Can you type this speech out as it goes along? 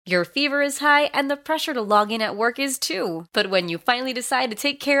Your fever is high and the pressure to log in at work is too. But when you finally decide to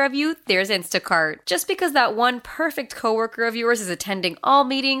take care of you, there's Instacart. Just because that one perfect coworker of yours is attending all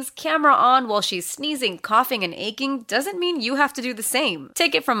meetings, camera on while she's sneezing, coughing, and aching, doesn't mean you have to do the same.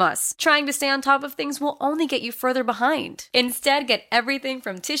 Take it from us. Trying to stay on top of things will only get you further behind. Instead, get everything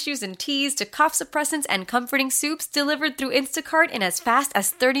from tissues and teas to cough suppressants and comforting soups delivered through Instacart in as fast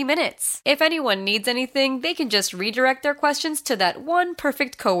as 30 minutes. If anyone needs anything, they can just redirect their questions to that one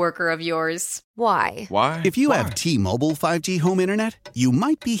perfect coworker of yours. Why? Why? If you have T-Mobile 5G home internet, you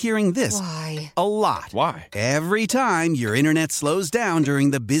might be hearing this Why? a lot. Why? Every time your internet slows down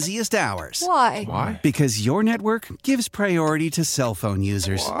during the busiest hours. Why? Why? Because your network gives priority to cell phone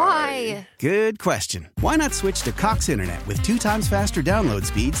users. Why? Good question. Why not switch to Cox Internet with 2 times faster download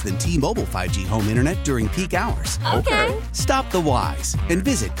speeds than T-Mobile 5G home internet during peak hours? Okay. Stop the whys and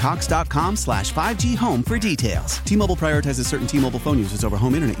visit cox.com/5G home for details. T-Mobile prioritizes certain T-Mobile phone users over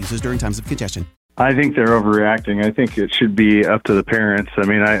home internet users during times of congestion. I think they're overreacting. I think it should be up to the parents. I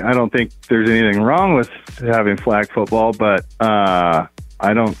mean, I don't think there's anything wrong with having flag football, but I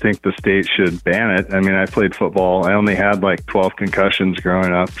don't think the state should ban it. I mean, I played football. I only had like 12 concussions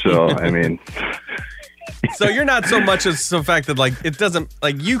growing up. So, I mean... So you're not so much as the fact that like it doesn't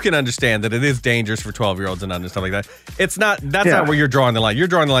like you can understand that it is dangerous for 12-year-olds and under stuff like that. It's not that's not where you're drawing the line. You're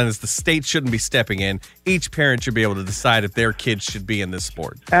drawing the line is the state shouldn't be stepping in. Each parent should be able to decide if their kids should be in this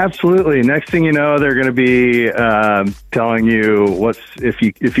sport. Absolutely. Next thing you know, they're going to be telling you if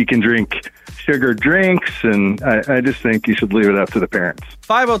you can drink sugar drinks, and I just think you should leave it up to the parents.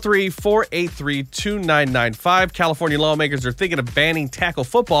 503-483-2995. California lawmakers are thinking of banning tackle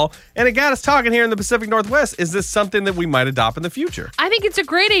football, and it got us talking here in the Pacific Northwest. Is this something that we might adopt in the future? I think it's a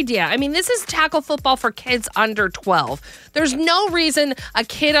great idea. I mean, this is tackle football for kids under 12. There's no reason a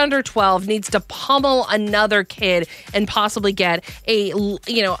kid under 12 needs to pummel another kid and possibly get a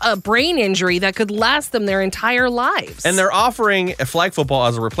brain injury that could last them their entire lives. And they're offering a flag football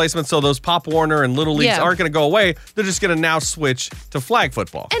as a replacement, so those Pop Warner and Little Leagues aren't going to go away. They're just going to now switch to flag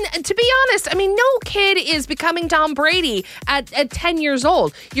football. And to be honest, I mean, no kid is becoming Tom Brady at 10 years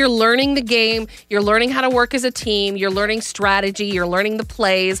old. You're learning the game. You're learning how to work as a team. You're learning strategy. You're learning the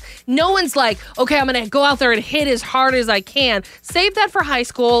plays. No one's like, okay, I'm going to go out there and hit as hard as I can. Save that for high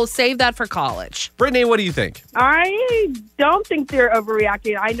school. Save that for college. Brittany, what do you think? I don't think they're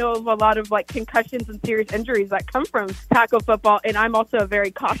overreacting. I know of a lot of like concussions and serious injuries that come from tackle football, and I'm also a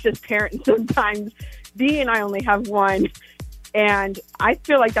very cautious parent sometimes. Dee and I only have one, and I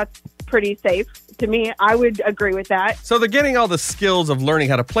feel like that's pretty safe. To me, I would agree with that. So they're getting all the skills of learning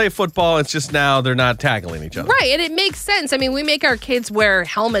how to play football. It's just now they're not tackling each other. Right, and it makes sense. I mean, we make our kids wear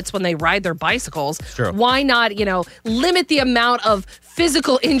helmets when they ride their bicycles. True. Why not, limit the amount of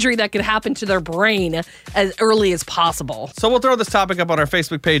physical injury that could happen to their brain as early as possible? So we'll throw this topic up on our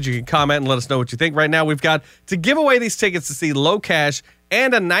Facebook page. You can comment and let us know what you think. Right now, we've got to give away these tickets to see Low Cash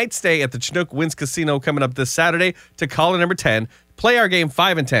and a night stay at the Chinook Winds Casino coming up this Saturday. To caller number 10, play our game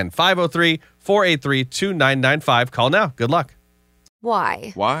 5 and 10, 503-483-2995. Call now. Good luck.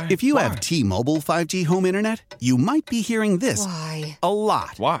 Why? Why? If you have T-Mobile 5G home internet, you might be hearing this Why? a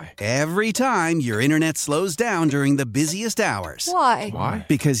lot. Why? Every time your internet slows down during the busiest hours. Why? Why?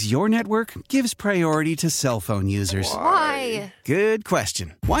 Because your network gives priority to cell phone users. Why? Good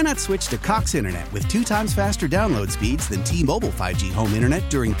question. Why not switch to Cox Internet with 2 times faster download speeds than T-Mobile 5G home internet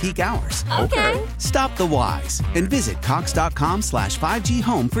during peak hours? Okay. Stop the whys and visit cox.com/5G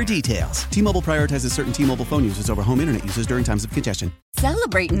home for details. T-Mobile prioritizes certain T-Mobile phone users over home internet users during times of congestion.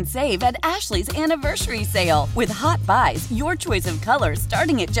 Celebrate and save at Ashley's Anniversary Sale. With Hot Buys, your choice of colors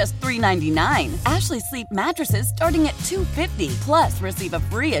starting at just $3.99. Ashley Sleep mattresses starting at $2.50. Plus, receive a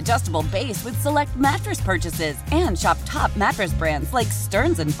free adjustable base with select mattress purchases. And shop top mattress brands like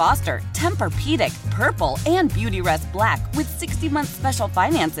Stearns & Foster, Tempur-Pedic, Purple, and Beautyrest Black with 60-month special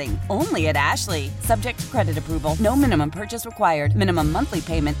financing. Only at Ashley. Subject to credit approval. No minimum purchase required. Minimum monthly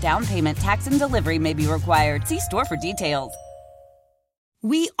payment, down payment, tax, and delivery may be required. See store for details.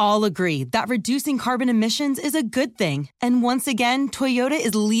 We all agree that reducing carbon emissions is a good thing. And once again, Toyota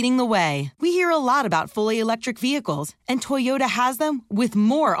is leading the way. We hear a lot about fully electric vehicles, and Toyota has them with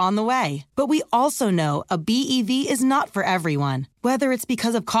more on the way. But we also know a BEV is not for everyone. Whether it's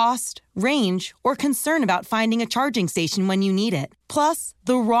because of cost, range, or concern about finding a charging station when you need it. Plus,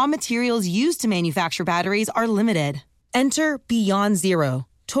 the raw materials used to manufacture batteries are limited. Enter Beyond Zero,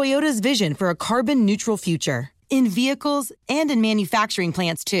 Toyota's vision for a carbon-neutral future. In vehicles and in manufacturing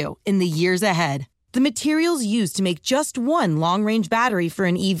plants, too, in the years ahead. The materials used to make just one long-range battery for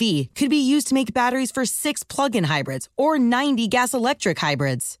an EV could be used to make batteries for 6 plug-in hybrids or 90 gas-electric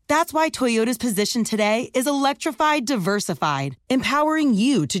hybrids. That's why Toyota's position today is electrified, diversified, empowering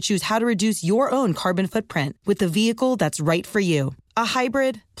you to choose how to reduce your own carbon footprint with the vehicle that's right for you. A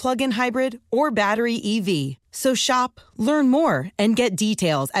hybrid, plug-in hybrid, or battery EV. So shop, learn more, and get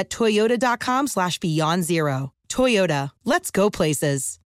details at toyota.com/beyond zero. Toyota, let's go places.